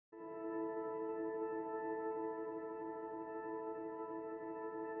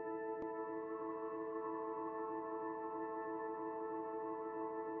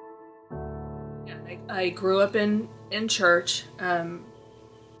I grew up in church, and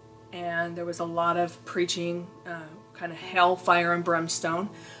there was a lot of preaching, kind of hell, fire, and brimstone,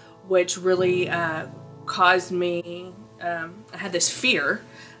 which really caused me, I had this fear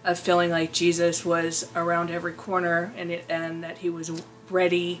of feeling like Jesus was around every corner, and that he was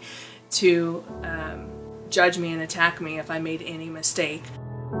ready to judge me and attack me if I made any mistake.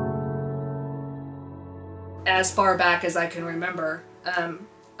 As far back as I can remember,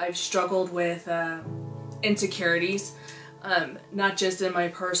 I've struggled with insecurities, not just in my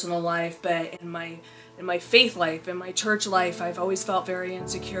personal life, but in my faith life, in my church life. I've always felt very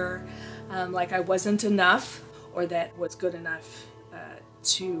insecure, like I wasn't enough, or that was good enough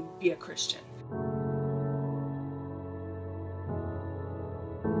to be a Christian.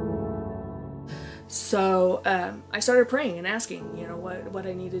 So I started praying and asking, what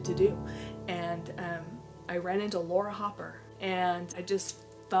I needed to do, and I ran into Laura Hopper, and I just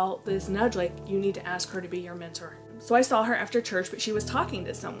felt this nudge, like, you need to ask her to be your mentor. So I saw her after church, but she was talking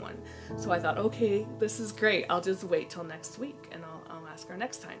to someone. So I thought, okay, this is great. I'll just wait till next week and I'll ask her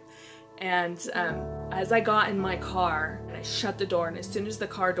next time. And as I got in my car and I shut the door, and as soon as the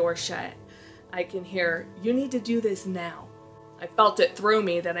car door shut, I can hear, you need to do this now. I felt it through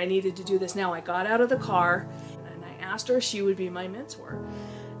me that I needed to do this now. I got out of the car and I asked her if she would be my mentor.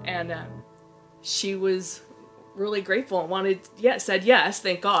 And she was really grateful and said yes,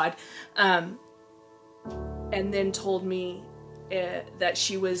 thank God. And then told me that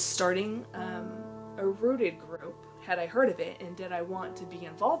she was starting a Rooted group. Had I heard of it, and did I want to be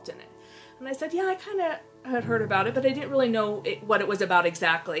involved in it? And I said, yeah, I kind of had heard about it, but I didn't really know what it was about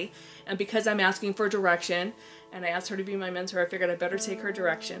exactly. And because I'm asking for direction, and I asked her to be my mentor, I figured I better take her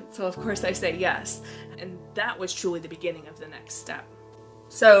direction. So of course I say yes. And that was truly the beginning of the next step.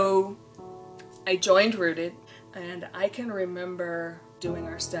 So I joined Rooted, and I can remember doing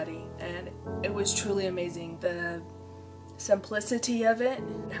our study, and it was truly amazing. The simplicity of it,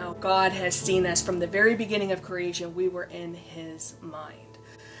 and how God has seen us from the very beginning of creation. We were in His mind.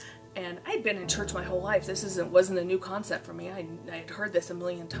 And I'd been in church my whole life. This wasn't a new concept for me. I had heard this a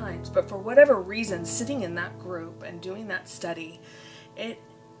million times. But for whatever reason, sitting in that group and doing that study, it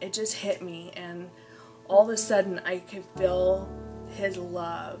just hit me. And all of a sudden, I could feel His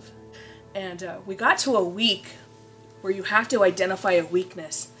love. And we got to a week where you have to identify a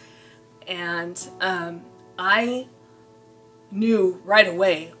weakness. And I knew right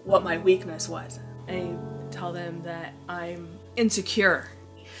away what my weakness was. I tell them that I'm insecure.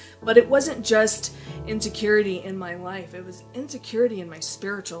 But it wasn't just insecurity in my life, it was insecurity in my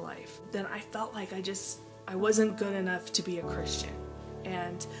spiritual life. Then I felt like I wasn't good enough to be a Christian,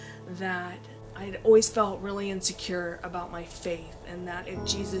 and that I'd always felt really insecure about my faith, and that if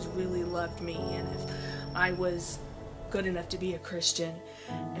Jesus really loved me, and if I was good enough to be a Christian.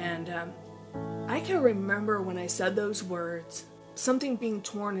 And I can remember when I said those words, something being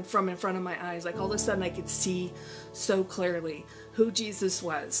torn from in front of my eyes. Like all of a sudden I could see so clearly who Jesus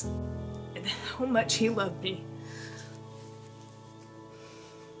was and how much He loved me.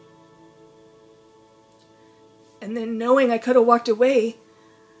 And then knowing I could have walked away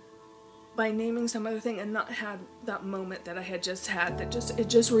by naming some other thing and not had that moment that I had just had, it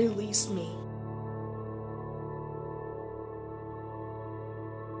just released me.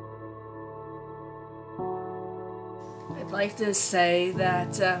 I'd like to say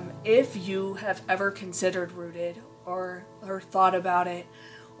that if you have ever considered Rooted or thought about it,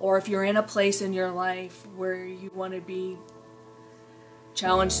 or if you're in a place in your life where you want to be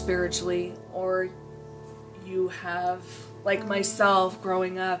challenged spiritually, or you have, like myself,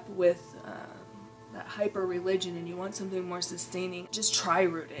 growing up with that hyper religion and you want something more sustaining, just try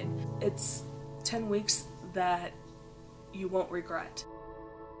Rooted. It's 10 weeks that you won't regret.